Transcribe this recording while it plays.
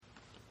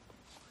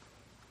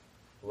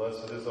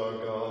Blessed is our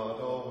God,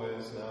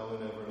 always, now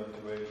and ever,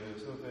 unto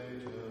ages of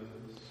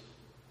ages.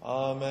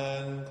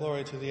 Amen.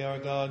 Glory to thee, our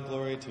God,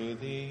 glory to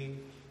thee.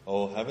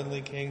 O heavenly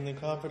King, the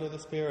comforter, the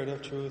Spirit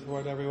of truth, who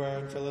art everywhere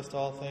and fillest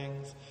all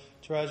things,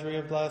 treasury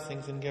of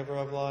blessings and giver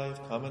of life,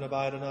 come and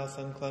abide in us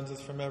and cleanse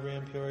us from every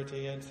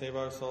impurity and save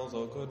our souls,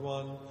 O good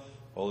one.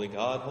 Holy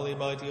God, holy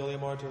mighty, holy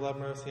immortal, have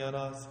mercy on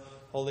us.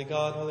 Holy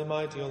God, holy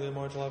mighty, holy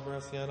immortal, have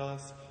mercy on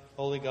us.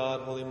 Holy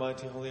God, holy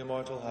mighty, holy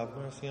immortal, have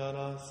mercy on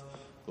us.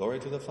 Glory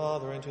to the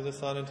Father, and to the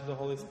Son, and to the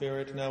Holy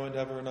Spirit, now and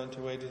ever, and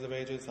unto ages of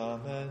ages.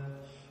 Amen.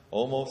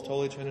 O most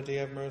holy Trinity,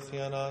 have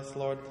mercy on us.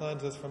 Lord,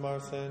 cleanse us from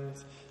our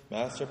sins.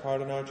 Master,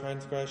 pardon our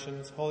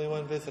transgressions. Holy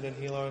One, visit and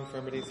heal our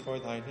infirmities for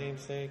thy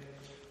name's sake.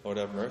 Lord,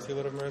 have mercy,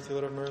 Lord, have mercy,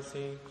 Lord, have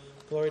mercy.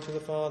 Glory to the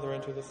Father,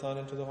 and to the Son,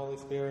 and to the Holy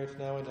Spirit,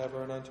 now and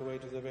ever, and unto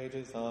ages of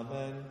ages.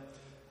 Amen.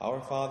 Our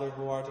Father,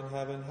 who art in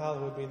heaven,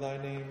 hallowed be thy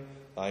name.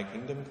 Thy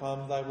kingdom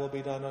come, thy will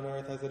be done on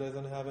earth as it is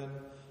in heaven.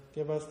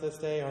 Give us this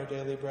day our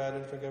daily bread,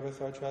 and forgive us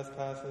our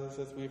trespasses,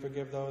 as we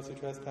forgive those who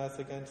trespass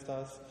against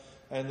us.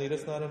 And lead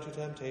us not into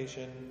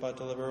temptation, but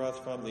deliver us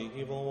from the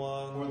evil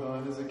one. For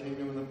thine is the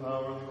kingdom, and the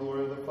power, and the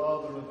glory of the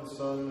Father, and of the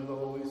Son, and of the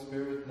Holy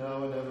Spirit,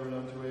 now and ever, and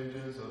unto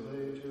ages of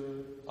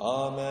ages.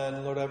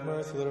 Amen. Lord, have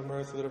mercy, Lord, have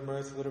mercy, Lord, have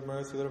mercy, Lord, have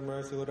mercy, Lord, have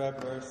mercy, Lord,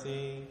 have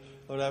mercy.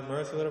 Lord, have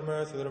mercy, Lord, have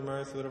mercy, Lord, have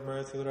mercy, Lord, have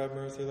mercy, Lord, have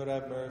mercy, Lord,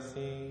 have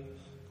mercy.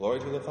 Glory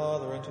to the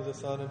Father, and to the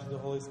Son, and to the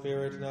Holy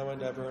Spirit, now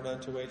and ever, and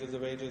unto ages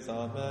of ages.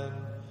 Amen.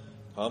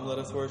 Come, let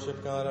us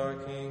worship God our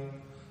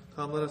King.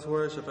 Come, let us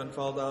worship and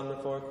fall down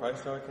before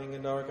Christ our King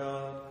and our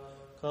God.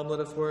 Come, let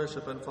us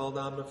worship and fall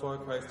down before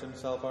Christ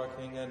himself our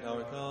King and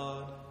our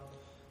God.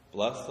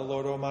 Bless the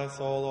Lord, O my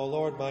soul. O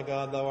Lord, my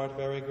God, thou art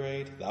very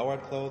great. Thou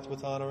art clothed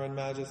with honor and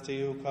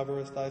majesty, who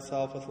coverest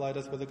thyself with light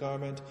as with a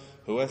garment,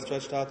 who hast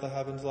stretched out the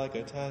heavens like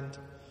a tent,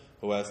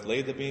 who hast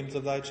laid the beams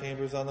of thy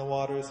chambers on the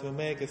waters, who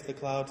makest the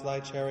clouds thy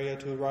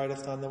chariot, who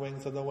ridest on the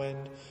wings of the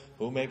wind,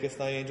 who makest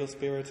thy angel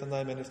spirits and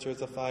thy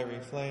ministers a fiery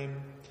flame.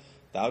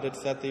 Thou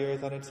didst set the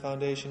earth on its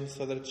foundations,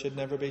 so that it should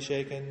never be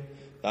shaken.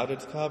 Thou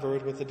didst cover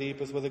it with the deep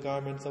as with a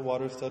garment, the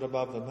waters stood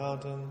above the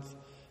mountains.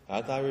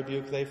 At thy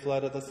rebuke they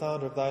fled, at the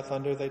sound of thy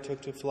thunder they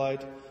took to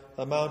flight.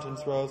 The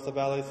mountains rose, the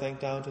valleys sank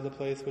down to the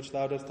place which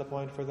thou didst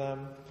appoint for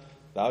them.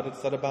 Thou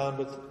didst set a bound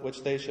with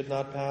which they should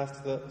not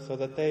pass, so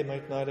that they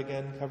might not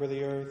again cover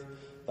the earth.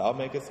 Thou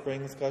makest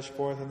springs gush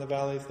forth in the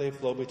valleys, they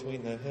flow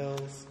between the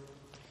hills.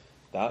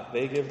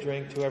 They give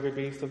drink to every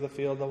beast of the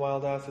field, the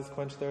wild asses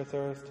quench their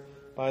thirst.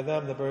 By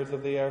them the birds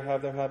of the air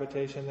have their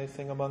habitation, they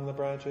sing among the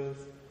branches.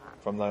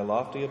 From thy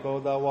lofty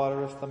abode thou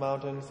waterest the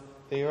mountains.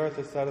 The earth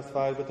is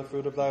satisfied with the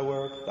fruit of thy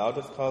work. Thou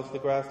dost cause the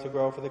grass to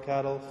grow for the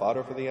cattle,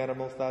 fodder for the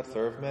animals that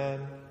serve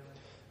man,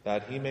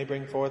 that he may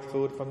bring forth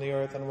food from the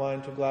earth, and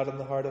wine to gladden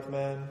the heart of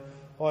man,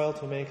 oil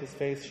to make his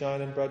face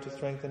shine, and bread to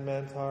strengthen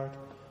man's heart.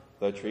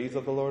 The trees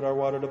of the Lord are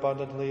watered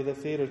abundantly, the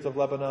cedars of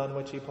Lebanon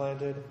which he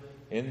planted.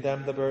 In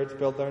them the birds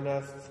build their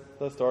nests,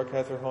 the stork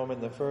has her home in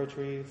the fir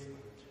trees.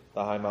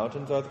 The high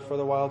mountains are for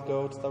the wild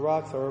goats, the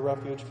rocks are a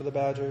refuge for the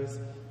badgers.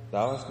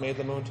 Thou hast made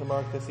the moon to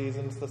mark the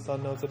seasons, the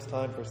sun knows its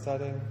time for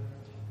setting.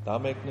 Thou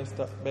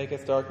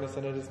makest darkness,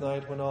 and it is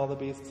night, when all the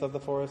beasts of the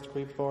forest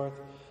creep forth.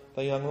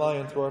 The young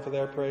lions roar for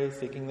their prey,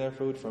 seeking their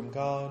food from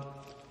God.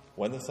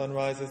 When the sun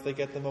rises, they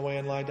get them away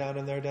and lie down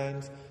in their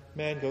dens.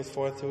 Man goes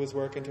forth to his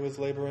work and to his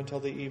labor until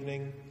the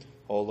evening.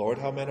 O Lord,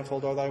 how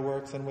manifold are thy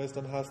works, and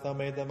wisdom hast thou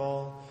made them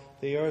all.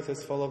 The earth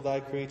is full of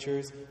thy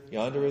creatures.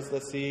 Yonder is the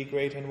sea,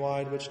 great and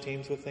wide, which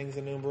teems with things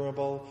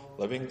innumerable,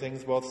 living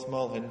things both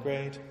small and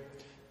great.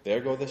 There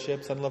go the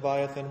ships and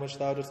Leviathan, which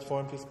thou didst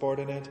form to sport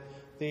in it.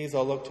 These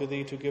all look to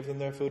thee to give them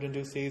their food in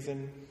due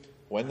season.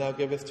 When thou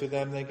givest to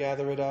them, they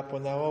gather it up.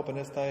 When thou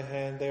openest thy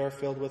hand, they are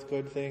filled with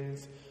good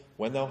things.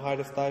 When thou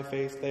hidest thy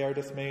face, they are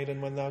dismayed,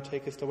 and when thou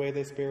takest away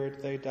their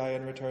spirit, they die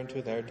and return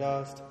to their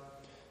dust.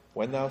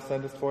 When thou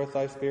sendest forth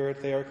thy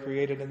spirit, they are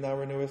created, and thou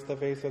renewest the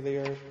face of the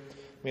earth.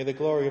 May the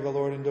glory of the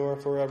Lord endure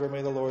forever.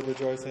 May the Lord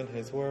rejoice in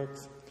his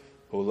works.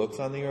 Who looks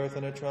on the earth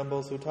and it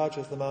trembles, who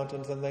touches the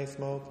mountains and they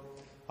smoke.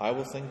 I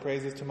will sing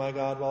praises to my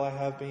God while I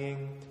have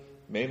being.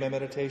 May my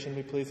meditation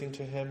be pleasing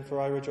to him,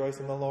 for I rejoice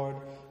in the Lord.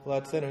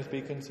 Let sinners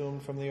be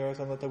consumed from the earth,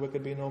 and let the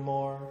wicked be no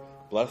more.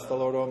 Bless the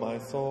Lord, O my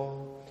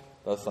soul.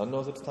 The sun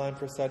knows its time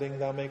for setting.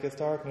 Thou makest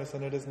darkness,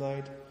 and it is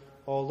night.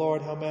 O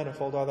Lord, how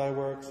manifold are thy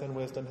works, and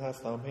wisdom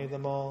hast thou made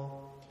them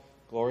all.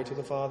 Glory to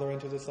the Father, and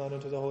to the Son,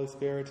 and to the Holy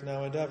Spirit,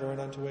 now and ever, and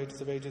unto ages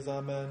of ages.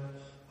 Amen.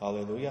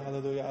 Alleluia,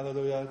 alleluia,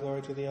 alleluia.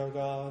 Glory to thee, O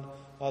God.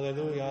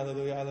 Alleluia,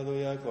 alleluia,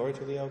 alleluia. Glory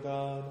to thee, O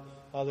God.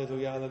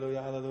 Alleluia,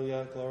 alleluia,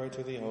 alleluia. Glory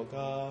to thee, O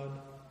God.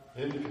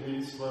 In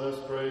peace let us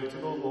pray to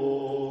the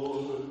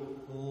Lord.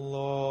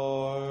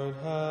 Lord,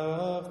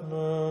 have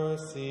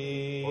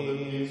mercy. For the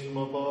peace from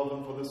above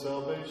and for the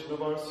salvation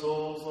of our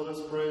souls, let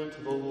us pray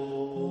to the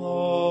Lord.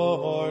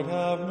 Lord,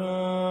 have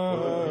mercy. For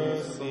the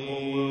peace of the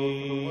whole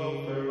world, for the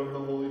welfare of the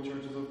holy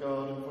churches of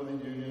God, and for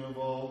the union of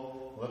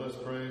all, let us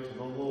pray to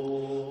the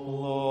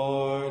Lord.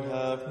 Lord,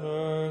 have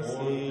mercy.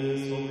 For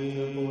this holy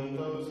temple and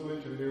those who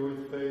enter here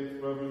with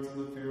faith, reverence,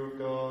 and the fear of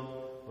God,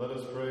 let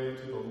us pray pray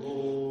to the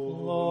Lord.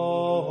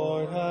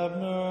 Lord, have For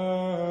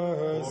our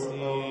mercy.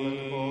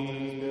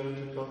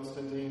 Metropolitan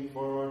Constantine,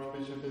 for our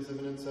Archbishop His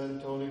Eminence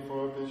Antony,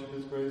 for our Bishop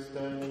His Grace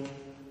Daniel,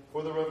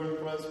 for the Reverend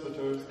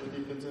Presbyters, the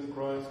deacons in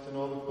Christ, and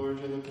all the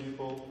clergy and the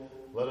people,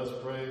 let us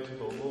pray to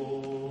the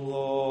Lord.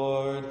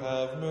 Lord,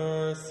 have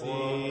mercy. For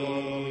our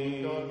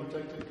God-loving,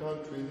 God-protected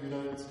country, the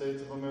United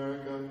States of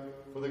America,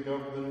 for the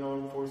government and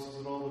armed forces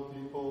and all the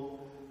people,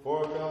 for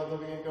our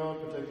God-loving and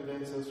God-protected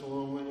ancestral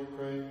homeland,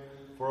 Ukraine,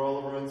 for all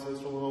of our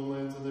ancestral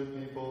homelands and their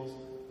peoples,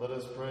 let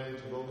us pray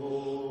to the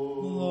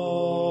Lord.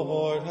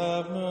 Lord,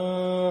 have For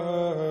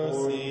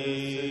this city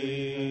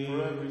mercy. and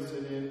for every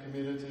city and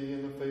community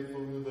and the faithful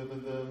who live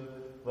in them,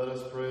 let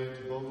us pray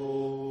to the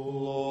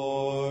Lord.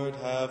 Lord,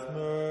 have For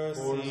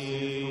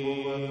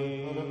seasonable weather,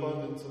 mercy. and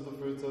abundance of the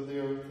fruits of the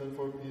earth, and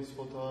for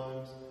peaceful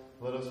times,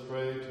 let us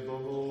pray to the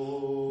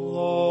Lord.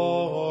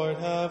 Lord,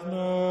 have For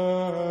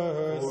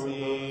those who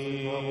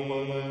mercy. travel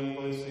by land,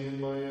 by sea, and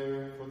by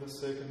air, for the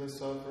sick and the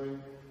suffering,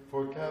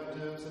 for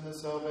captives and the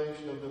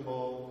salvation of them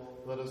all,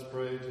 let us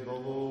pray to the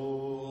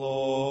Lord.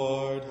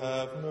 Lord,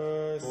 have For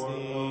our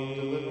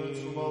deliverance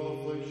mercy. from all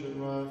affliction,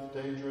 wrath,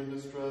 danger, and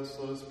distress,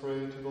 let us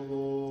pray to the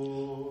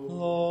Lord.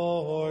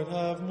 Lord,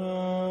 have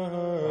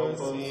Help us,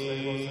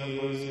 save us, have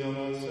mercy on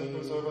us, mercy. and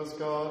preserve us,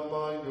 God,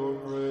 by your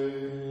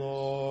grace.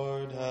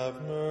 Lord,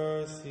 have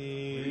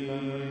mercy.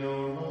 Remembering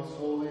our most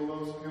holy,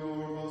 most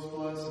pure, most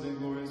blessed, and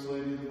glorious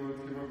Lady, the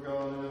birth giver of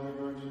God, and ever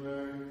Virgin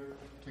Mary,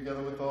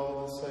 together with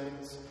all the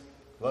saints,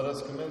 let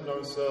us commend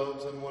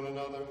ourselves and one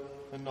another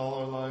and all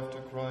our life to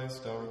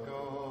Christ our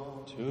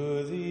God.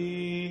 To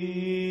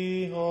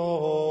thee, O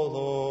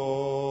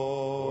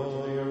For to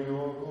thee are Lord.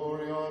 your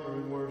glory, honor,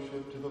 and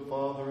worship, to the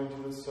Father, and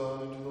to the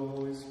Son, and to the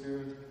Holy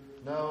Spirit,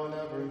 now and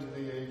ever, and to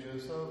the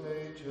ages of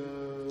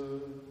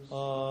ages.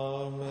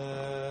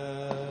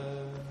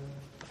 Amen.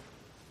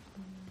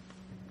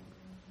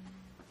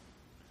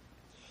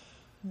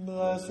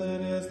 Blessed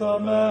is the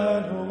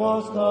man who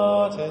walks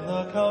not in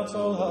the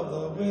counsel of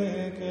the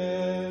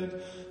wicked.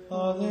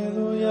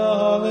 Alleluia,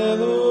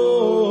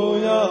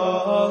 alleluia,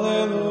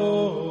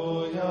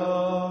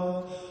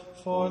 alleluia.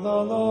 For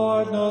the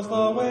Lord knows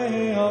the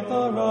way of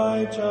the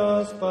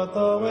righteous, but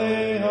the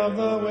way of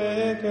the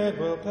wicked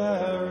will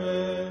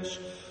perish.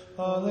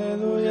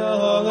 Alleluia,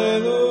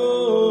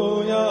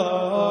 alleluia,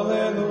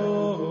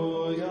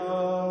 alleluia.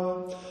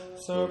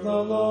 Serve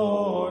the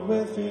Lord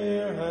with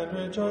fear and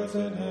rejoice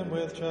in him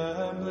with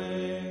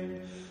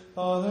trembling.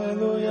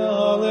 Alleluia,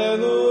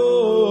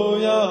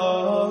 alleluia,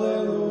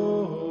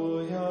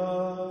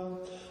 alleluia.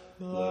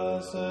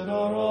 Blessed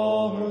are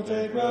all who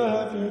take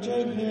refuge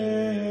in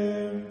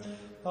him.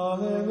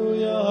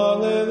 Alleluia,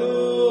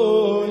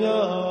 alleluia,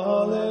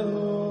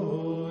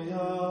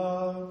 alleluia.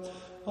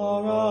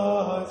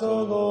 Arise,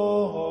 O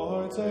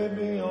Lord, save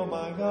me, O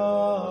my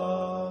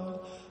God.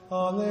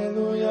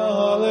 Alleluia,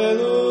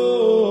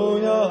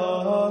 alleluia,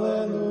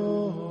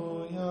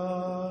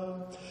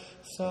 alleluia.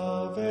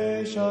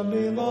 Salvation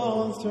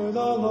belongs to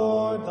the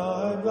Lord,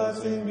 thy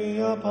blessing be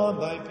upon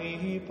thy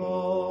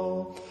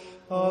people.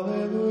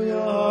 Alleluia,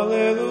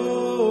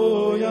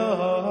 alleluia,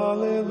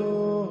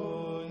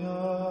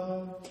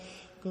 alleluia.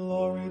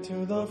 Glory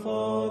to the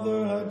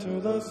Father, and to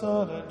the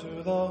Son, and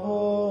to the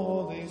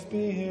Holy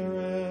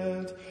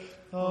Spirit.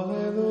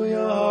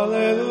 Alleluia,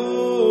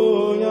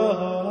 alleluia,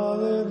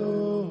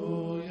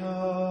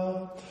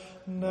 alleluia.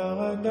 Now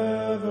and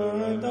ever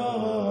and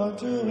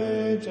unto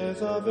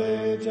ages of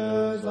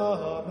ages.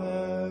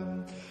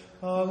 Amen.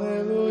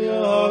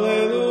 Alleluia,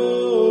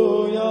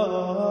 alleluia,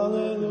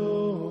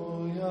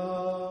 alleluia.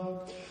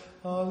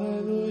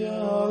 Alleluia,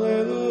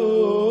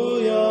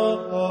 alleluia,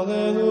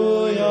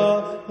 alleluia.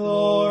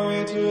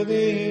 Glory to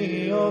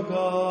thee, O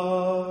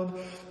God.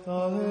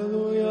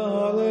 Alleluia,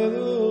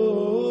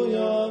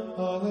 alleluia,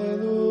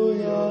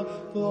 alleluia.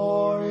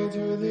 Glory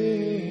to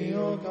thee,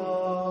 O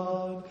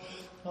God.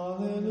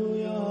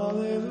 Alleluia,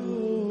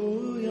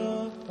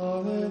 alleluia,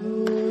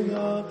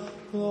 alleluia.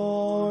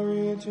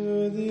 Glory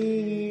to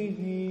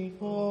thee,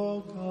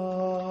 O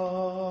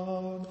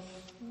God.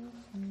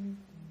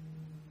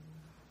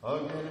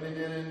 Again and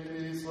again in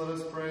peace, let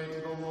us pray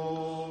to the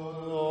Lord.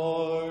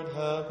 Lord,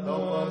 have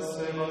Help us,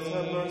 save us,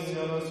 have mercy mercy.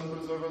 on us, and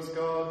preserve us,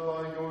 God,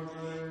 by your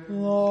grace.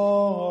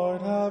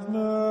 Lord, have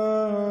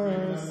Remembering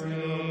our most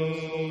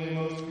holy, mercy.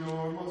 most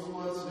pure, most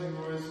blessed, and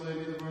glorious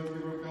Lady, the birth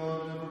giver of God,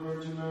 and ever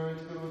Virgin Mary,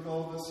 together with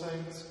all the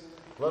saints,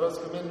 let us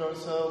commend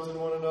ourselves and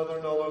one another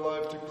and all our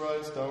life to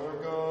Christ our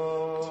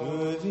God.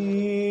 To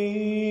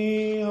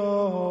thee, O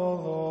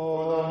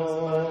For thine is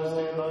the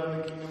majesty, and Lord. thine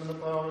the kingdom, and the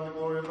power, and the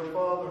glory of the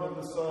Father, and of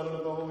the Son, and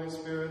of the Holy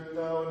Spirit,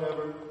 now and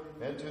ever,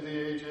 and to the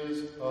ages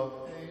of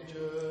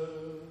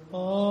ages.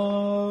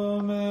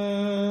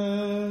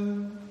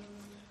 Amen.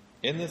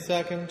 In the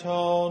second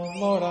tone,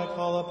 Lord, I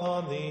call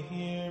upon thee,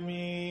 hear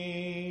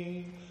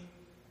me.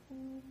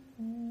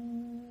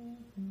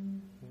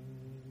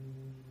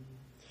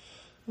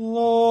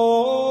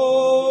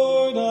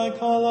 Lord, I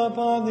call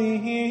upon thee,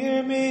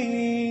 hear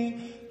me.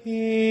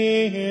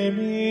 Hear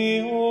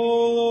me,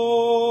 O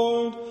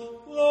Lord.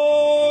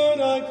 Lord,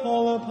 I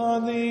call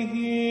upon thee,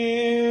 hear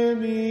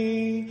hear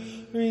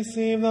me.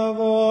 Receive the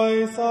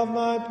voice of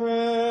my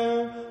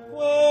prayer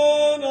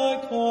when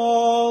I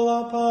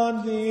call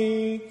upon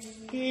thee.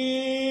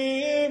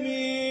 Hear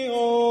me,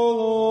 O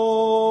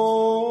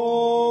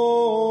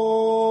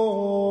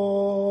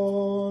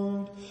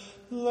Lord.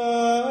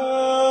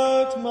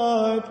 Let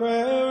my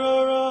prayer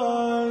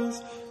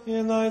arise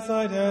in thy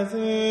sight as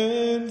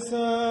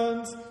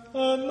incense,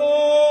 and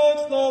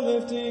let the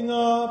lifting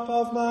up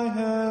of my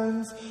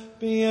hands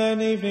be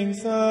an evening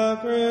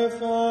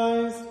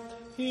sacrifice.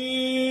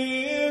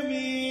 Hear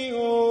me,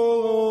 O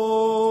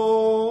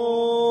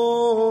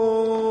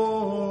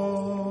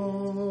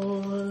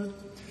Lord.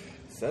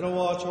 Set a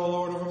watch, O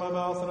Lord, over my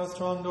mouth and a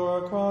strong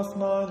door across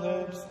my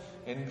lips.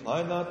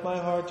 Incline not my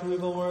heart to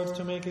evil words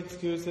to make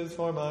excuses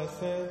for my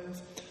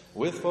sins.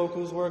 With folk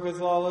whose work is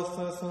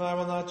lawlessness, and I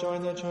will not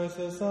join their choice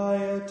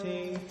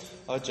society.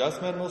 A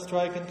just man will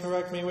strike and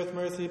correct me with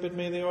mercy, but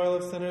may the oil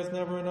of sinners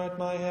never anoint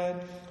my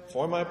head,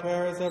 for my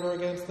prayer is ever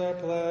against their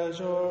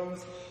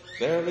pleasures.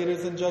 Their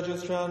leaders and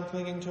judges drown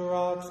clinging to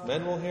rocks.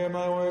 Men will hear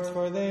my words,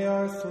 for they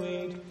are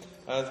sweet.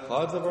 As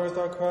clods of earth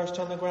are crushed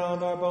on the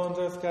ground, our bones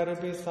are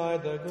scattered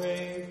beside the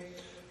grave.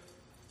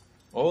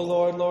 O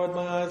Lord, Lord,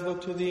 my eyes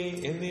look to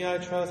thee. In thee I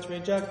trust.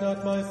 Reject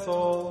not my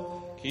soul.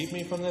 Keep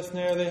me from the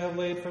snare they have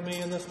laid for me,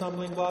 and the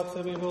stumbling blocks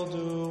of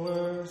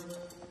evildoers.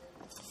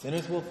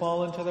 Sinners will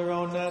fall into their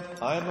own net.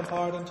 I am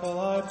apart until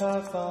I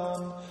pass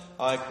on.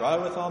 I cry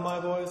with all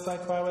my voice. I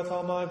cry with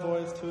all my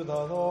voice to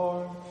the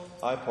Lord.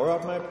 I pour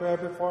out my prayer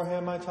before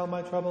him. I tell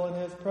my trouble in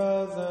his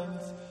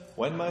presence.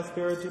 When my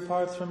spirit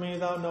departs from me,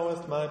 thou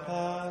knowest my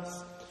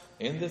paths.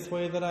 In this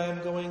way that I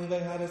am going, they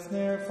had a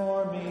snare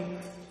for me.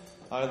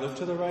 I look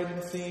to the right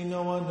and see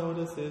no one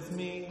notices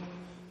me.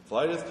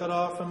 Flight is cut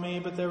off from me,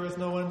 but there is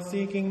no one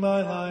seeking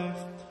my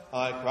life.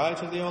 I cry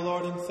to thee, O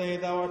Lord, and say,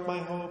 thou art my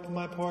hope,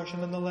 my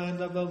portion in the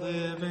land of the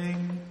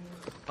living.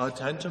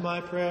 Attend to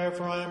my prayer,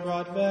 for I am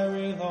brought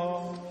very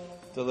low.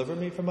 Deliver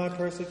me from my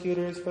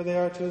persecutors, for they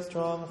are too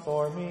strong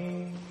for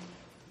me.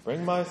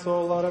 Bring my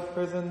soul out of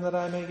prison, that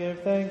I may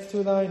give thanks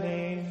to thy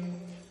name.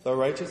 The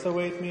righteous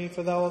await me,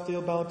 for thou wilt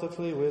deal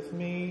bountifully with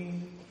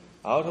me.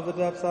 Out of the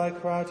depths I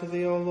cry to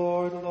thee, O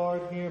Lord.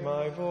 Lord, hear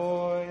my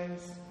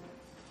voice.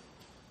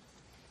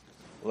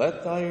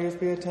 Let thy ears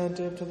be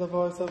attentive to the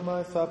voice of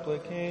my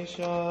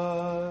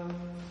supplications.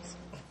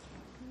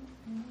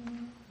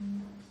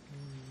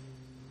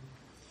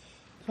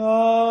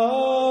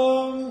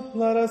 Come,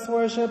 let us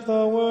worship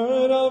the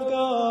Word of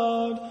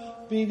God,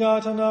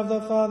 begotten of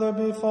the Father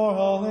before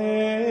all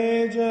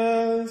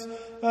ages,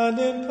 and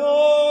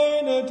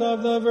incarnate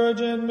of the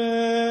Virgin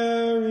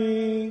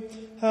Mary.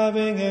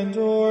 Having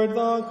endured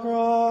the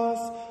cross,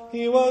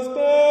 he was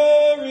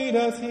buried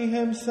as he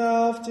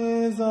himself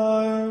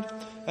desired,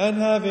 and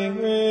having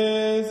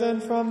risen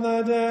from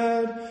the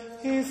dead,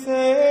 he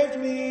saved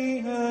me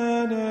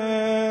an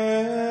erring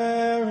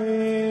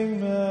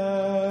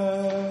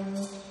man.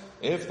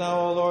 If thou,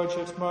 O Lord,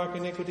 shouldst mark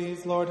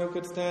iniquities, Lord, who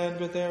could stand?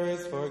 But there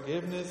is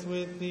forgiveness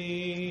with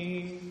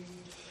thee.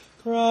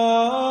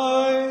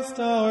 Christ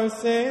our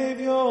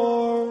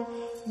Savior,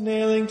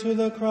 nailing to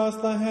the cross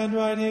the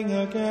handwriting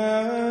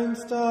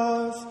against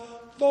us,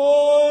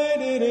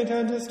 voided it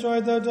and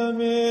destroyed the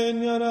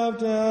dominion of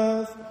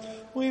death.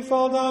 We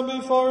fall down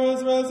before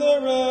his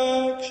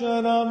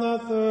resurrection on the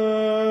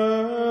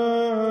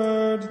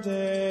third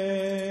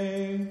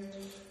day.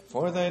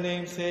 For thy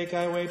name's sake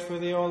I wait for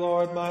thee, O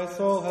Lord. My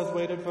soul has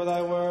waited for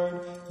thy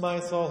word. My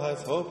soul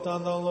has hoped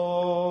on the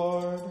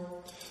Lord.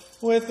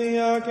 With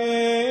the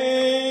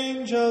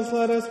archangels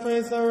let us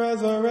praise the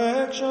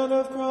resurrection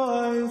of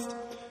Christ.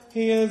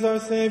 He is our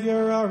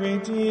Savior, our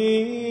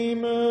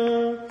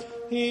Redeemer.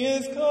 He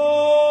is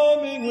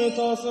coming with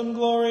awesome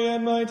glory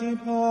and mighty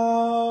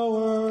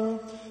power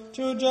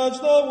to judge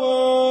the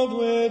world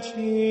which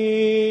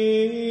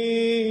he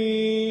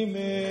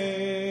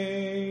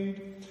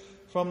made.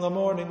 From the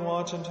morning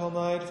watch until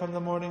night, from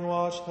the morning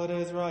watch, let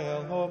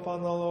Israel hope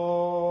on the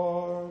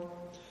Lord.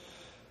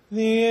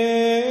 The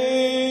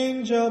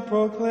angel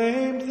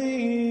proclaimed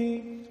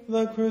thee,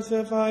 the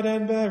crucified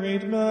and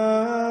buried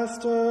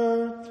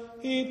Master.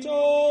 He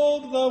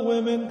told the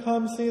women,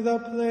 come see the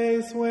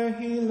place where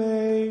he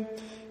lay.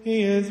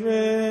 He is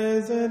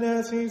risen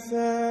as he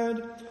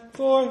said,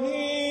 for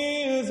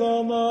he is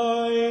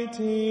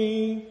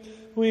almighty.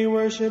 We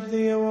worship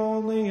thee, O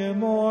only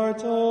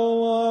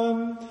immortal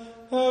one.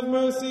 Have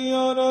mercy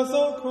on us,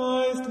 O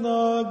Christ,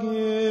 the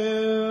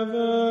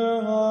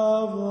giver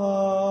of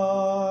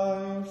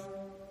life.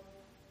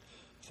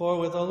 For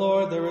with the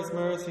Lord there is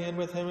mercy, and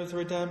with him is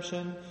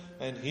redemption,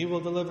 and he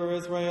will deliver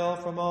Israel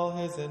from all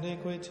his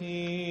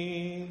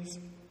iniquities.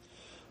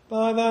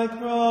 By thy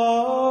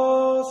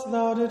cross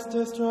thou didst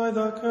destroy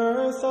the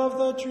curse of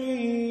the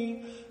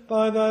tree.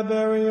 By thy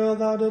burial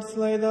thou didst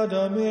slay the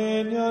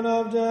dominion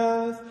of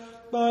death.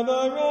 By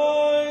thy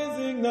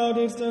rising thou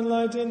didst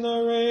enlighten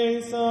the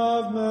race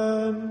of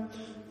men.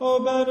 O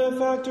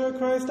benefactor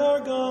Christ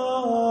our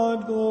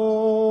God,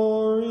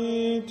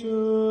 glory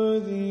to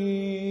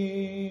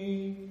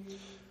thee.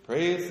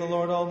 Praise the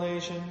Lord, all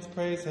nations.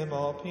 Praise him,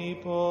 all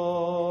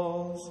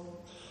peoples.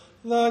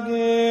 The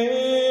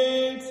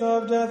gates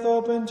of death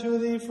open to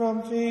thee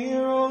from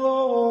fear, O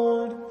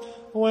Lord.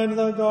 When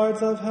the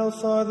guards of hell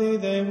saw thee,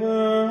 they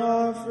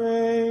were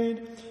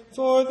afraid.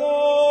 For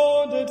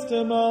thou didst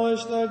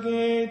demolish the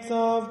gates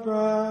of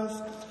brass,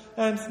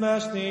 and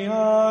smash the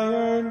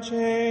iron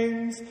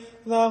chains.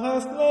 Thou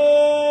hast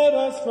led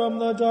us from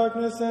the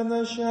darkness and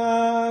the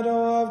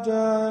shadow of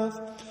death,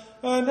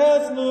 and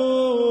hast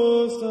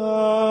loosed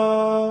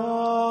our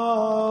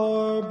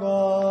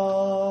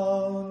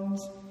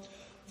bonds.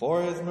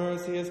 For his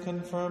mercy is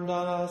confirmed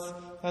on us,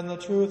 and the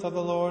truth of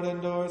the Lord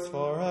endures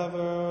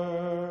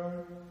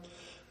forever.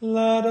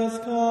 Let us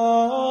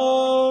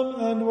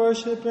come and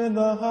worship in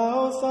the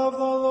house of the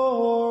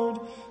Lord,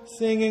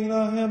 singing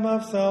the hymn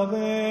of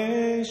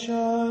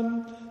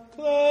salvation.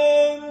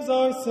 Cleanse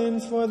our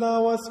sins, for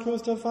thou wast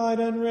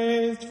crucified and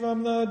raised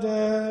from the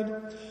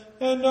dead,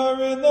 and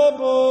are in the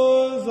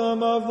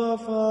bosom of the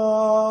Father.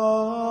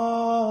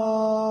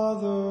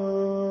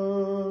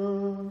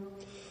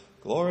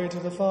 Glory to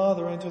the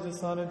Father, and to the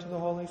Son, and to the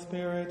Holy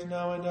Spirit,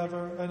 now and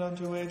ever, and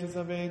unto ages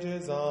of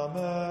ages.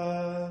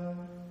 Amen.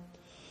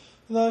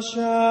 The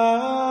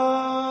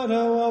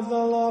shadow of the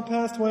law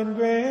passed when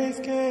grace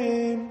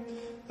came.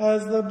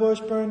 As the bush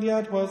burned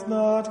yet was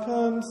not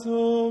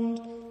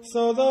consumed,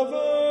 so the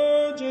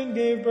virgin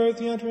gave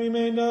birth yet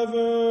remained a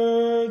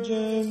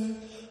virgin.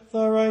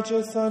 The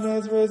righteous Son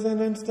has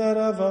risen instead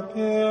of a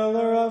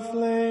pillar of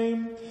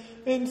flame,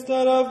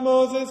 instead of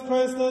Moses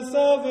Christ, the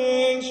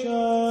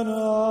salvation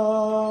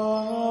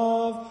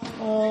of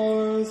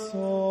our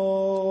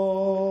souls.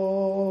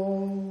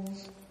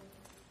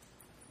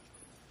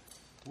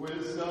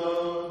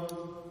 Wisdom,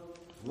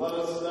 let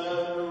us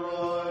stand and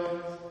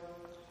rise.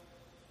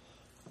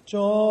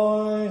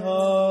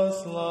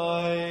 Joyous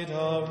light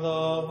of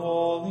the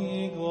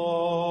holy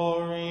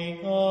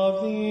glory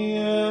of the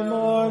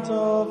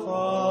immortal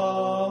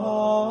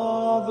Father,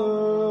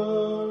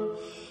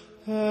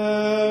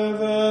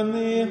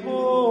 heavenly,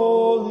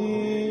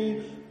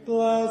 holy,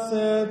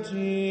 blessed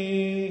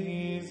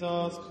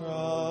Jesus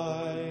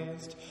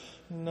Christ,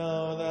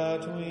 now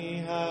that we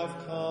have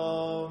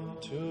come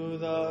to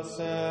the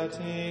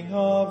setting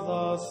of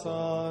the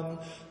sun,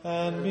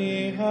 and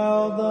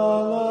beheld the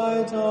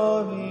light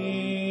of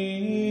evening,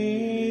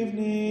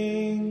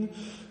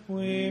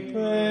 we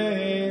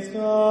praise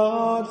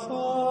God,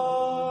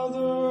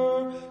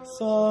 Father,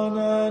 Son,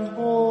 and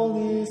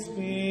Holy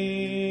Spirit,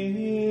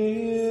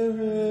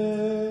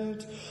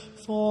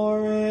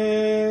 for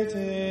it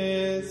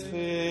is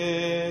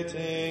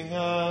fitting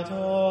at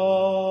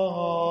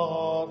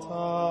all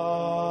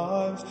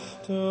times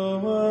to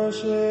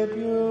worship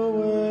you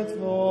with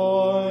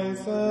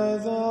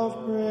voices of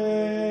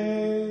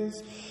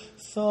praise.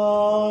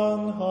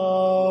 Son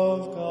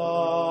of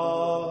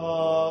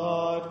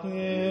God,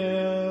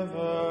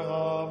 giver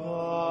of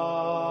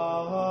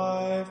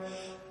life,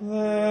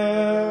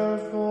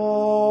 therefore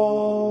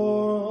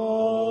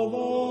all the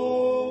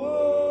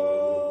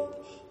world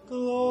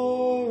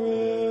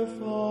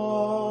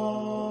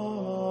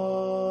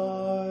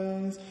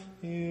glorifies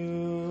you.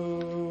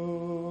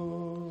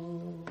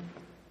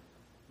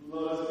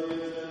 Let us be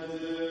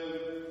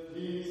attentive.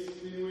 Peace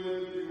be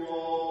with you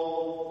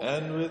all.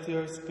 And with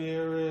your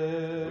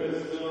spirit.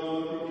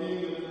 Wisdom, the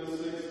King in the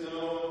sixth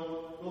stone.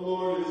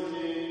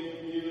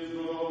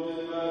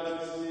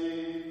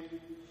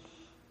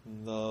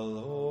 The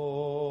Lord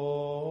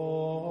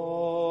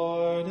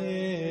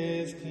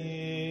is King.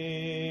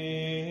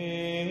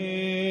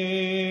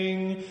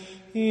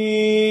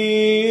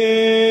 He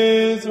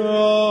is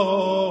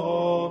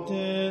robed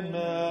in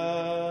majesty. The Lord is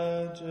King. He is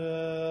robed in majesty.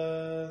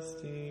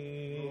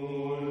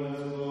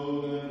 The Lord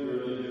has clothed and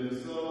girded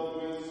himself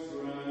with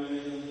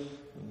strength.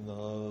 The Lord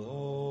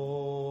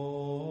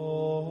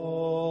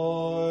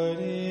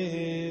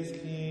is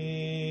King.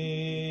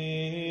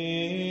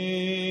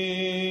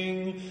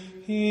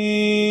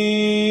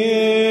 He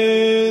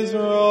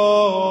is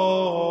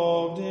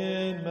robed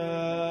in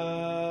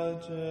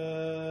majesty.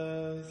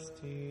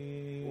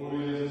 For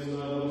he has established the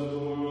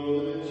world,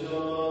 and it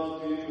shall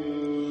not be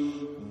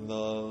moved.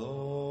 The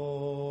Lord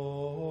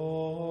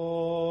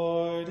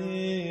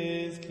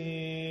is King.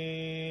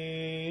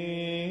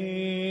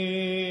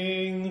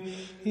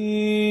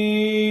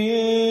 He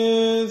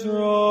is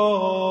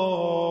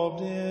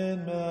robed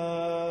in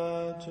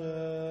majesty.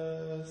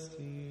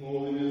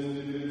 Holiness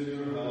befits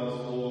your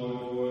house, Lord,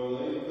 for a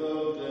length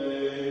of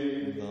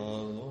day. The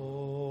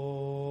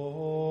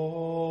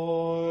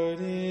Lord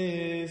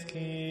is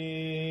King.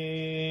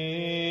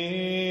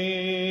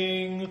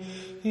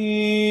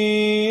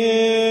 He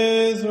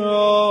is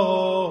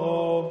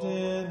robed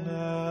in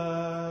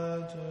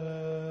majesty.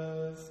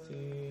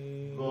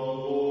 The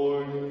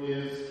Lord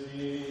is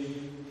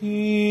King.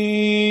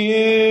 He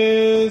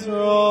is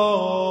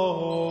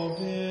robed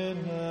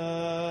in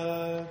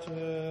majesty.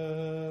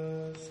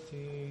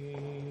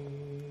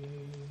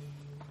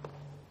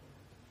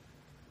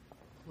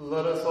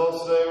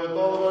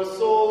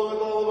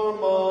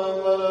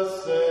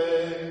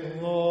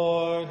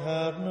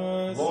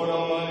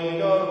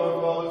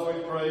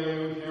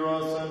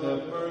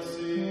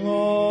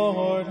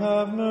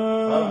 have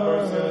mercy. Have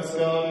mercy on us,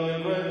 God, in your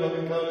great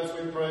loving kindness,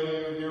 we pray you.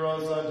 Hear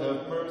us and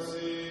have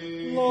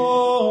mercy.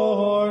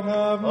 Lord,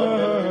 have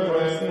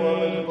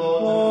mercy.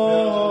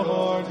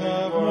 Lord,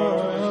 have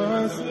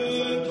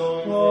mercy.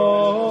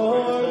 Lord,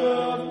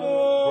 have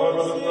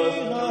mercy.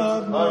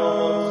 Have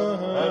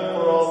mercy. And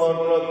for all our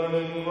brethren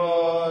in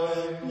Christ.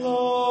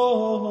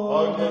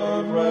 Lord,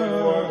 have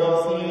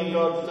mercy.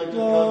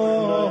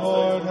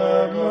 Lord, have mercy. Lord,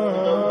 have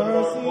mercy.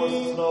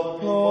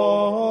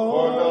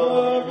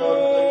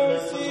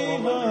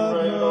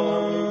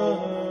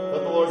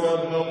 That the Lord God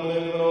help them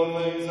in all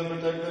things and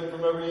protect them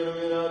from every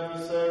enemy and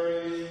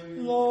adversary.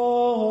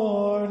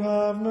 Lord,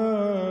 have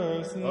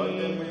mercy.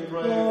 Again we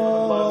pray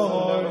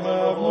Lord,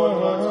 have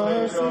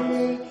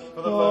mercy.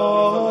 for the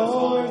families of this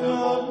holy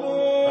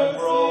temple, and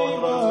for all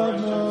of us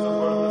Christians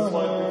who are this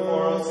life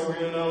before us, who we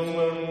announce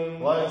when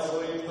lie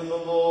asleep in the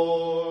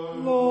Lord.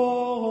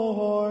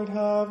 Lord,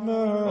 have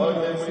mercy.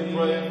 Again we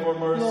pray for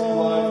mercy,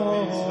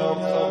 life, peace,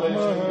 health,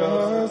 salvation,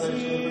 God's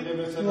protection,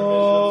 forgiveness, and remission of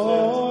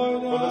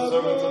sins. For the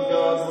servants of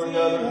God who are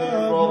gathered here,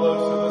 for all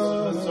those who listen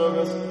to this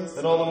service,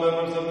 and all the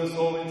members of this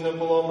holy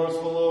temple, O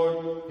merciful Lord,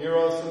 hear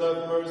us and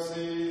have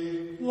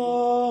mercy.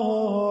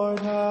 Lord,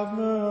 have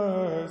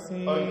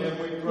mercy. Again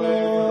we pray for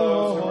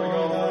those who bring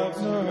offerings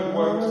and good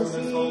works in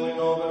this holy and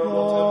all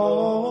venerable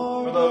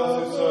temple, for those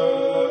who serve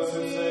and those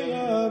who sing, and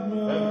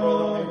for all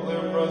the people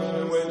here present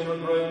who wait for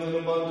great and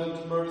abundant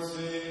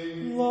mercy.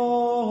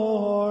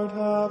 Lord,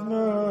 have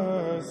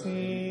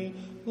mercy.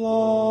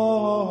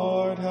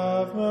 Lord,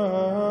 have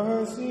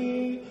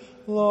mercy.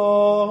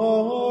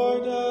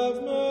 Lord, have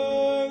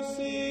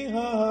mercy.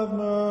 Have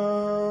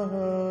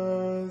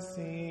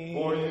mercy.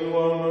 For you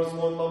are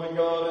merciful and loving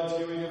God, and to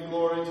you we give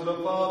glory, to the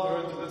Father,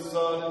 and to the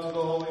Son, and to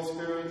the Holy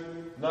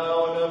Spirit,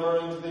 now and ever,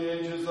 and to the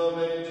ages of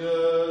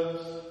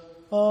ages.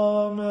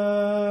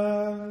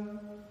 Amen.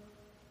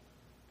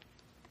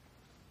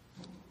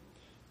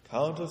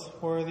 Count us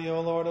worthy,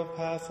 O Lord, of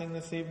passing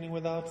this evening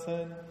without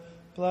sin.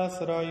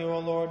 Blessed are you, O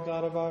Lord,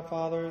 God of our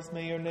fathers.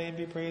 May your name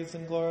be praised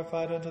and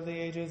glorified unto the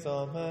ages.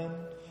 Amen.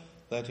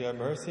 Let your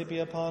mercy be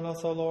upon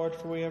us, O Lord,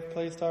 for we have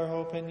placed our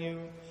hope in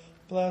you.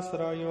 Blessed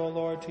are you, O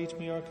Lord, teach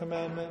me your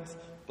commandments.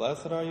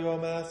 Blessed are you, O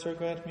Master,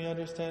 grant me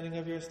understanding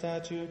of your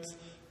statutes.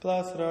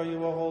 Blessed are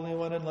you, O Holy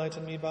One,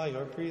 enlighten me by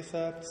your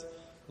precepts.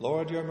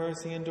 Lord, your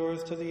mercy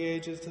endures to the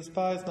ages.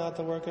 Despise not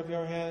the work of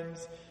your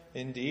hands.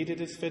 Indeed, it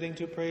is fitting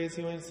to praise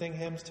you and sing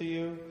hymns to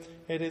you.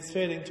 It is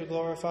fitting to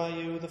glorify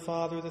you, the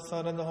Father, the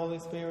Son, and the Holy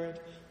Spirit,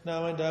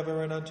 now and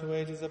ever, and unto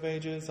ages of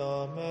ages.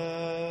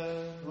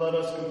 Amen. Let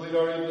us complete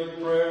our evening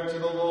prayer to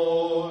the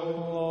Lord.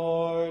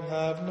 Lord,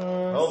 have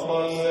mercy. Help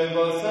us, save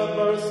us, have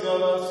mercy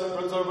on us, and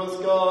preserve us,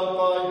 God,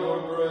 by your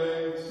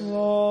grace.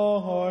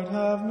 Lord,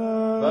 have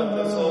mercy. That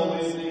this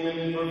holy evening may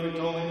be perfect,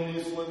 holy,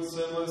 peaceful, and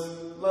sinless,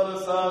 let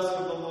us ask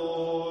of the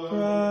Lord.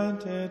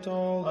 Grant it,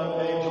 O Lord. An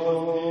angel of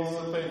peace, a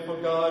faithful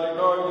guide, a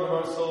guardian of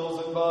our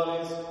souls and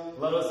bodies,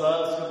 let us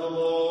ask of the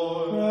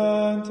Lord.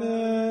 Grant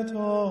it, O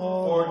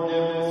Lord.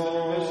 Forgiveness and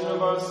remission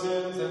of our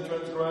sins and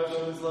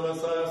transgressions, let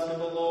us ask of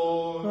the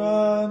Lord.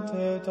 Grant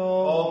it, O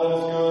All that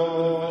is Lord. good,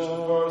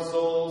 beneficial for our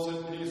souls, and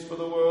peace for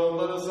the world,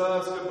 let us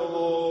ask of the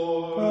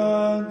Lord.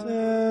 Grant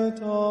it,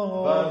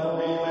 O That Lord.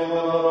 we may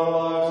live out our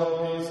lives in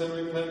peace and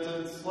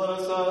repentance, let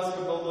us ask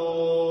of the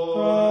Lord.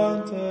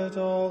 Grant it,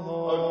 O A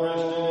Lord.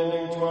 Christian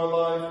ending to our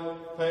life,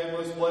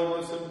 painless,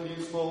 blameless, and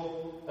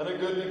peaceful, and a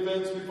good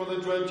defense before the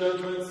dread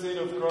judgment seat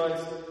of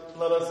Christ,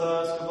 let us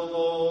ask of the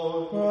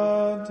Lord.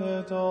 Grant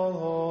it, O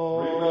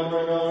Lord.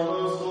 Remembering our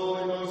most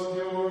holy, most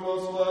pure,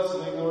 most blessed,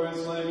 and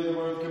glorious Lady, the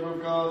birth giver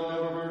of God, and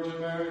ever Virgin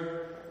Mary,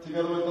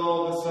 together with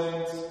all the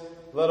saints,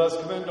 let us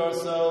commend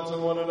ourselves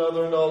and one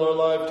another and all our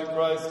life to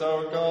Christ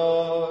our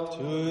God.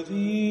 To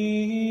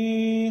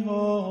thee, O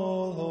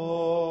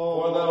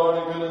Lord. For thou art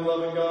a good and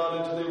loving God,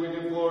 and to thee we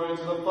give glory,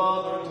 to the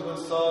Father, and to the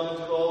Son, and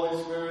to the Holy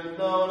Spirit,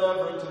 now and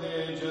ever, and to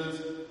the ages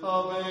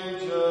of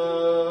ages.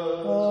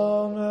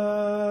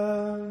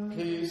 Amen.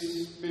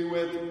 Peace be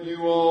with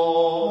you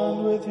all.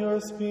 And with your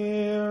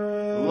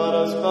spirit. Let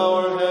us bow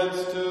our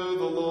heads to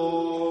the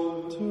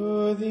Lord.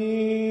 To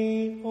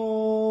thee, O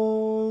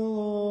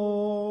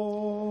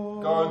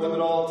Lord. Guard them at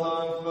all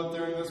times, both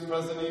during this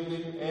present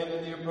evening and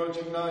in the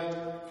approaching night,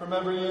 from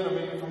every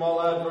enemy, from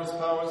all adverse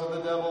powers of the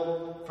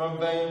devil, from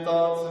vain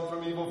thoughts and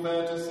from evil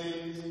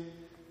fantasies.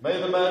 May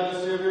the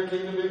majesty of your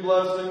kingdom be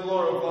blessed and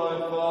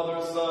glorified,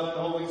 Father, Son, and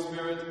Holy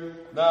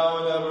Spirit, now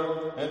and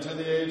ever, and to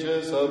the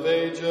ages of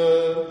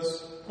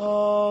ages.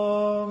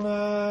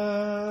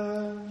 Amen.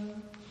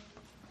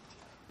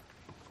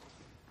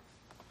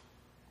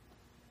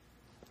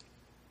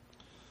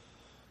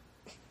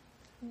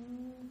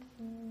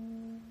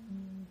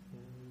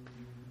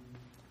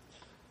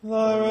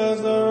 Thy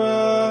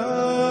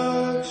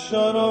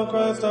resurrection, O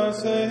Christ our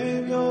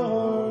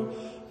Savior,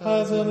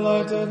 has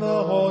enlightened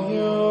the whole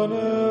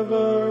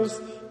universe,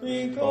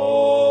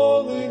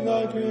 recalling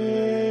thy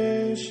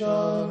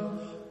creation.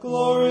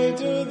 Glory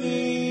to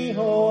thee,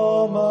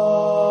 O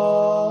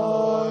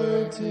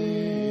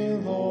Almighty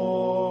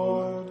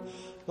Lord.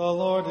 The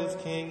Lord is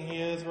King,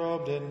 he is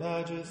robed in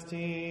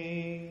majesty.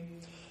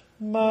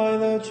 By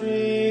the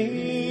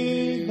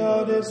tree,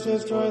 thou didst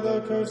destroy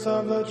the curse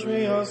of the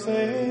tree, O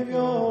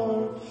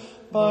Saviour.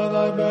 By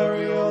thy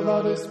burial,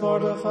 thou didst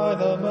mortify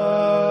the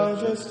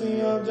majesty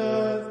of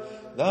death.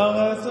 Thou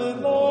hast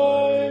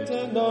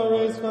enlightened our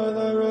race by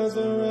thy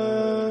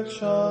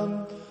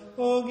resurrection.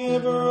 O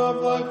giver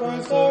of thy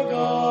Christ our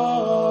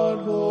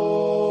God,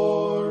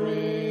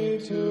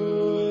 glory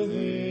to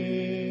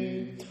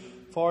thee.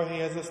 For he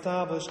has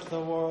established the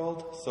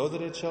world, so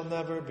that it shall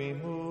never be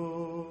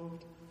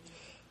moved.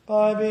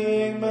 By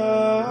being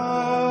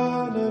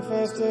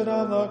manifested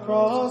on the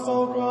cross,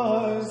 O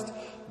Christ,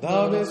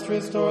 thou didst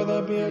restore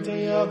the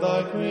beauty of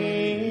thy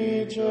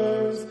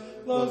creatures.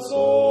 The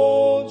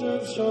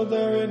soldiers showed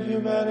their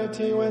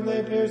inhumanity when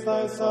they pierced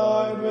thy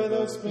side with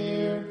a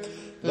spear.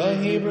 The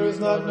Hebrews,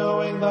 not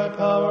knowing thy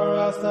power,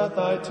 asked that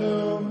thy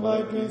tomb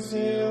might be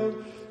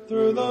sealed.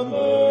 Through the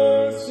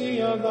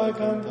mercy of thy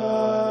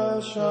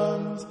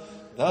compassions,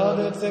 thou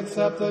didst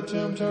accept the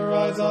tomb to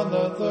rise on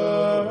the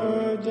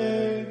third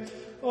day.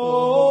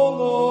 O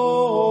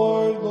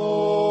Lord,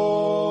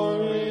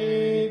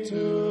 glory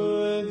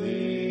to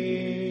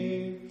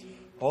thee.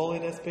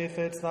 Holiness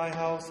befits thy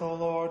house, O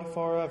Lord,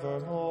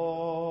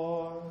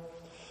 forevermore.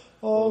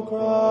 O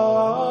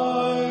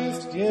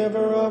Christ,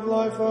 giver of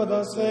life for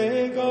the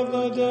sake of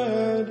the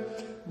dead,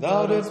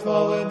 thou didst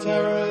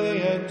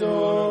voluntarily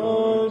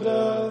endure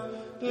death,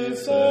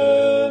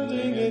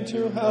 descending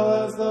into hell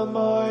as the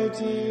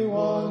mighty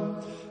one,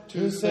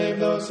 to save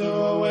those who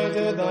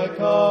awaited thy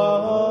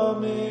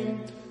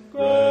coming,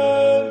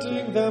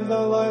 granting them the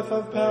life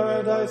of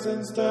paradise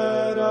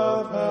instead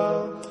of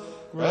hell.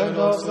 Grant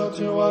also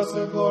to us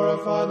who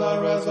glorify thy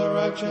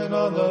resurrection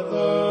on the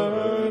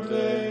third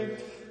day,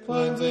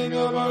 cleansing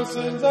of our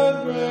sins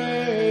and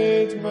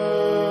great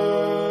mercy.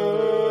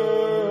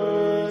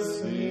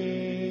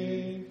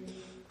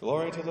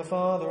 Glory to the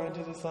Father, and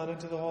to the Son, and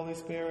to the Holy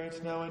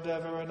Spirit, now and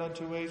ever, and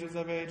unto ages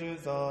of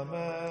ages.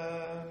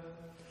 Amen.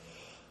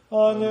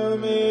 A new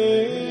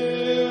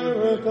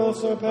miracle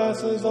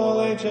surpasses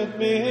all ancient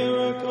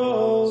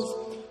miracles.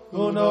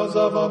 Who knows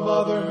of a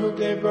mother who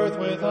gave birth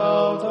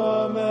without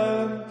a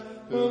man,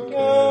 who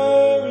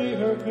carried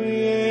her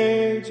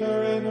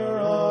Creator in her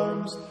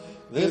arms?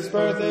 This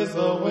birth is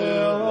the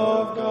will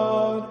of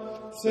God,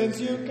 since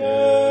you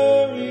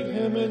carried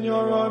him in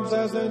your arms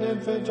as an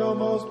infant, O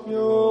most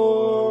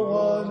pure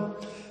one.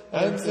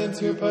 And since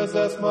you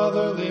possess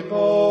motherly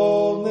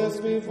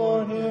boldness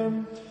before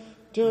him,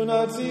 do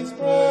not cease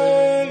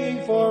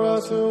praying for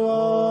us who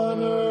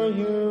honor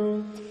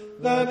you,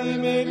 that he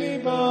may be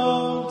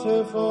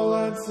bountiful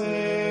and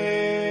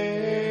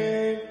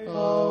save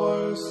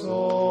our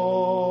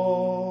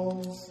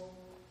souls.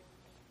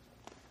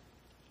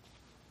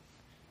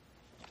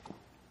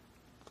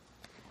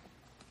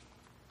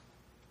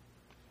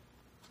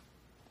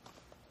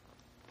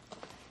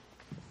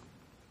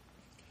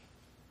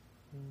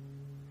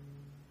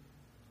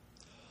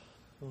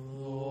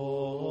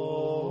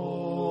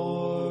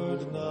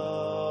 Lord,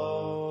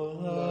 now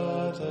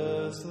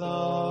lettest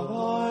thou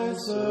thy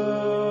servant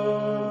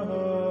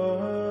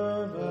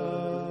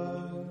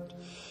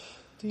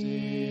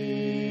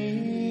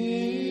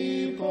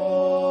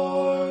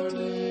depart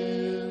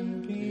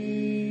in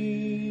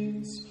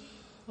peace,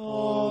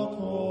 according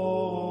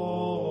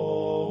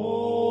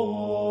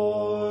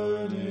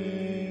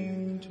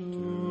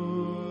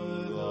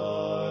to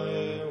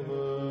thy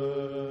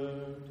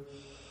word.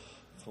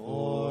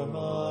 For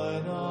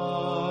mine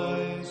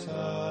eyes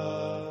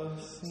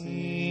have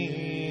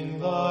seen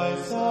thy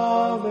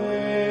salvation,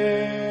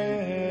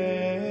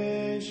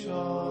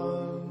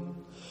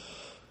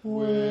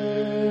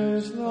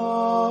 which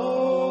thou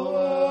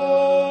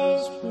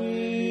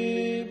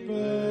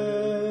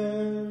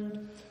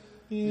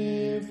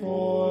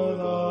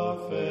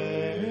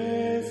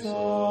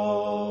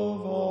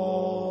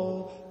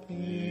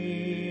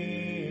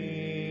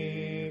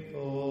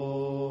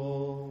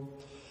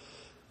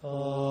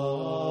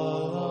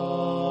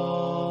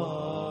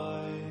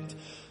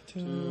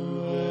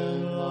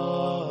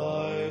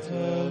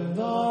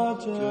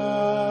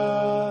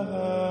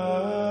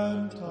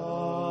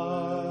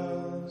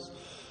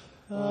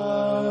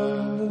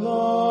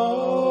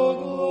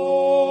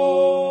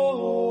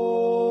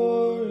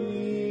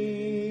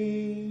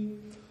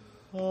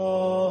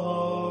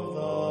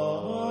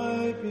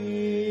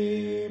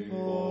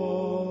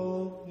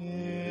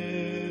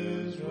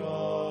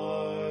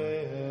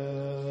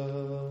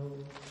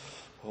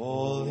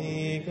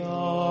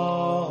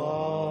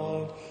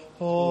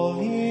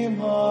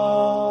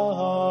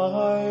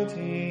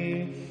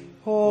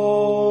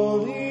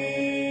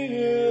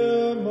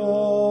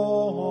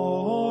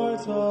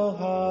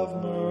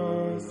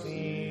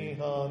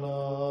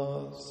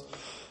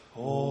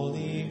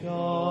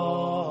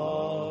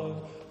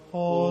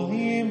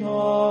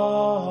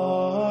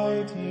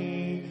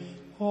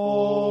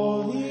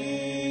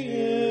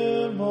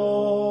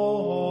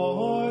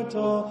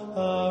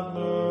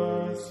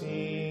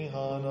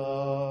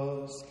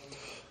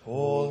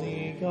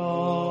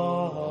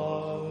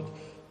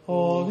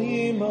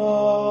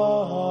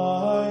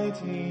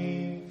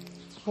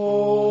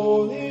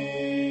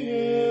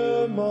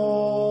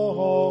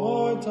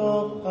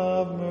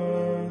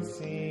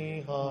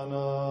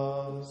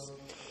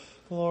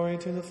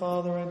the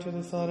Father, and to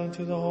the Son, and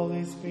to the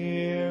Holy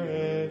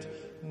Spirit,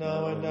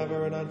 now and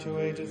ever, and unto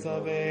ages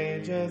of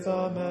ages.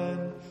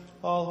 Amen.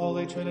 All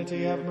Holy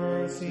Trinity, have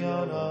mercy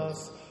on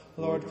us.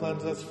 Lord,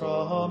 cleanse us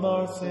from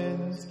our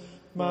sins.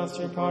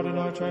 Master, pardon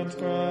our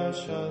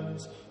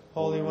transgressions.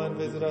 Holy One,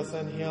 visit us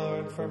and heal our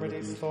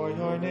infirmities for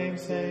your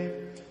name's sake.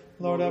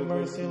 Lord, have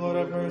mercy, Lord,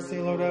 have mercy,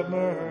 Lord, have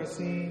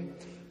mercy.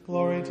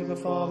 Glory to the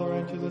Father,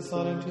 and to the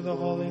Son, and to the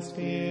Holy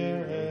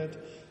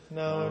Spirit,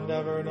 now and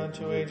ever, and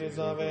unto ages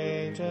of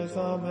ages.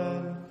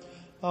 Amen.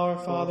 Our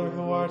Father,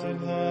 who art in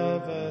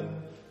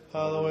heaven,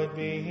 hallowed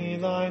be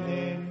thy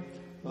name.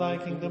 Thy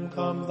kingdom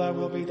come, thy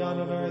will be done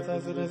on earth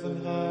as it is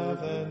in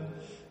heaven.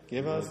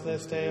 Give us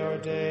this day our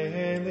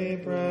daily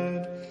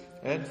bread,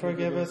 and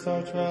forgive us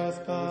our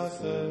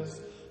trespasses,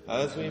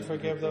 as we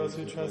forgive those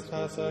who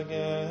trespass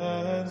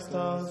against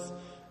us.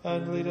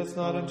 And lead us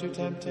not into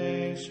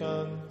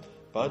temptation,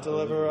 but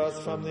deliver us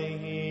from the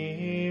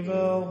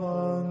evil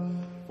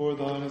one. For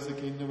thine is the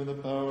kingdom, and the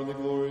power, and the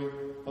glory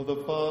of the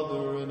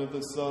Father, and of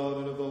the Son,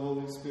 and of the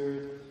Holy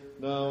Spirit,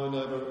 now and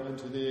ever, and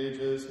to the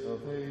ages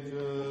of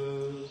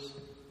ages.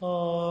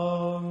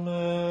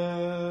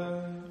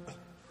 Amen.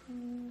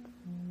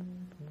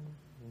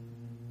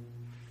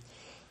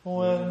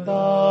 When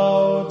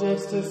thou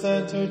didst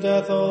descend to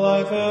death, O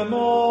life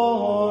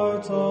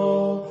immortal,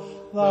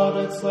 thou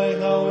didst slay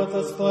hell with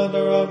the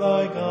splendor of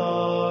thy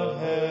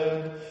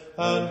Godhead.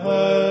 And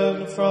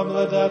when from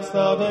the depths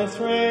thou didst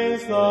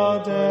raise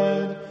the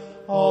dead,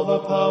 all the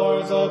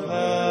powers of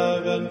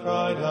heaven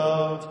cried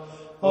out,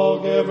 O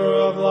giver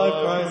of life,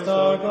 Christ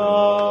our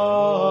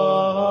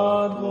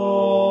God,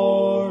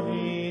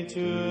 glory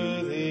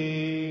to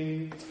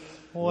thee.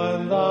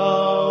 When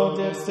thou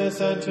didst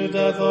descend to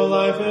death, O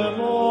life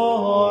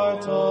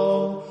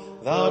immortal,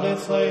 thou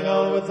didst slay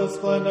hell with the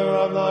splendor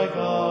of thy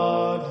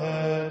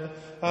Godhead.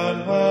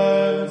 And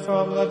when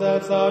from the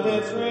depths thou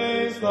didst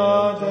raise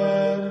the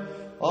dead,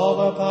 all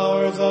the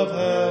powers of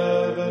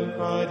heaven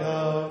cried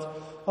out,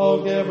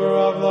 O giver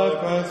of life,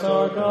 Christ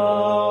our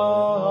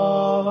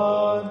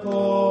God,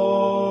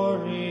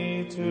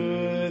 glory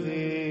to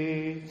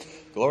thee.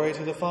 Glory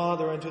to the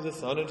Father, and to the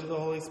Son, and to the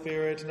Holy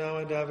Spirit, now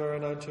and ever,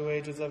 and unto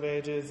ages of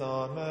ages.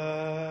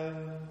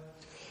 Amen.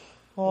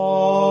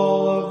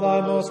 All of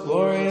thy most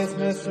glorious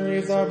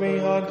mysteries are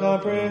beyond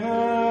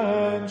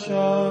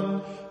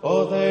comprehension,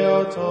 O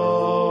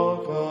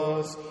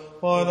Theotokos,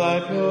 for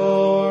thy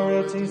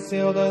purity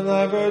sealed and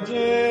thy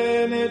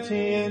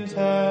virginity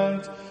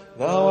intact.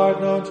 Thou art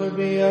known to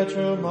be a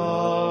true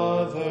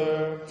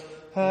mother,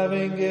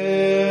 having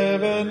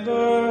given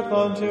birth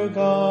unto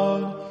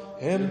God.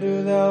 Him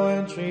do thou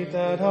entreat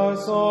that our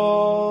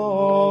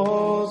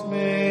souls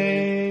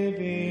may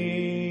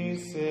be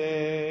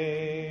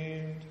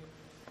saved.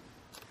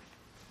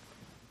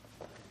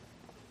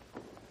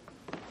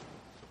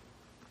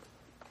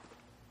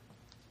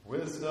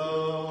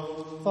 Wisdom.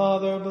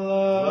 Father,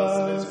 Blessed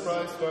bless. is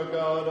Christ our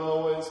God,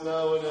 always,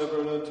 now, and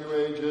ever, and unto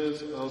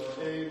ages of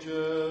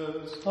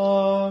ages.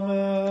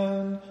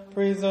 Amen.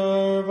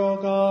 Preserve, O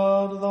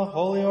God, the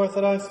Holy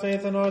Orthodox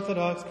faith and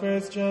Orthodox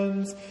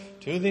Christians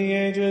to the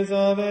ages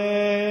of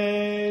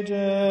ages.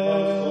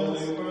 Most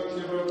holy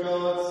merciful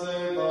God,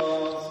 save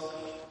us.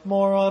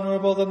 More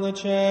honorable than the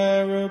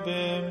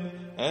cherubim,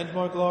 and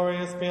more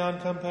glorious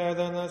beyond compare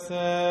than the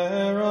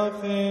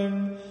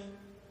seraphim.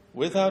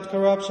 Without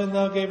corruption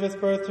thou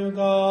gavest birth to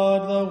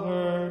God the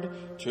Word.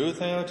 True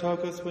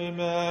Theotokos, we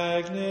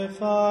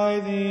magnify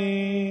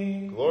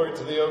thee. Glory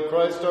to thee, O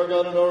Christ, our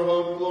God and our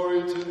hope.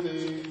 Glory to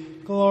thee.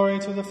 Glory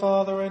to the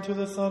Father, and to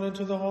the Son, and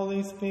to the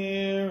Holy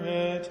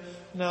Spirit,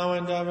 now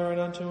and ever, and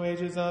unto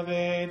ages of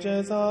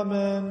ages.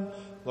 Amen.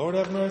 Lord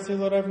have mercy,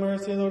 Lord have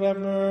mercy, Lord have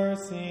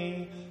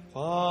mercy.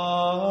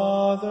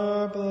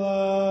 Father,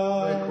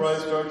 bless. May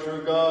Christ, our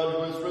true God,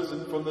 who is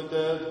risen from the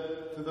dead,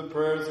 through the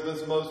prayers of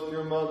his most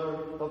pure mother,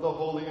 of the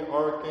holy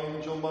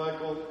Archangel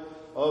Michael,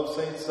 of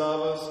Saint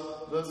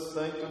Savas, the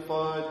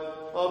sanctified,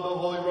 of the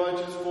holy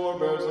righteous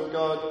forebears of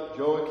God,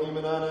 Joachim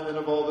and Anna, and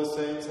of all the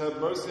saints,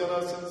 have mercy on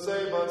us and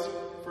save us,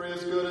 for he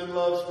is good and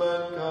loves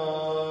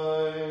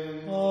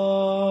mankind.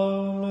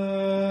 Amen.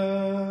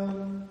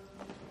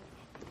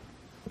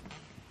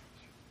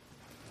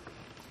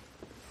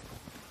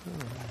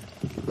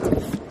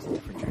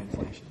 Different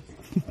translations.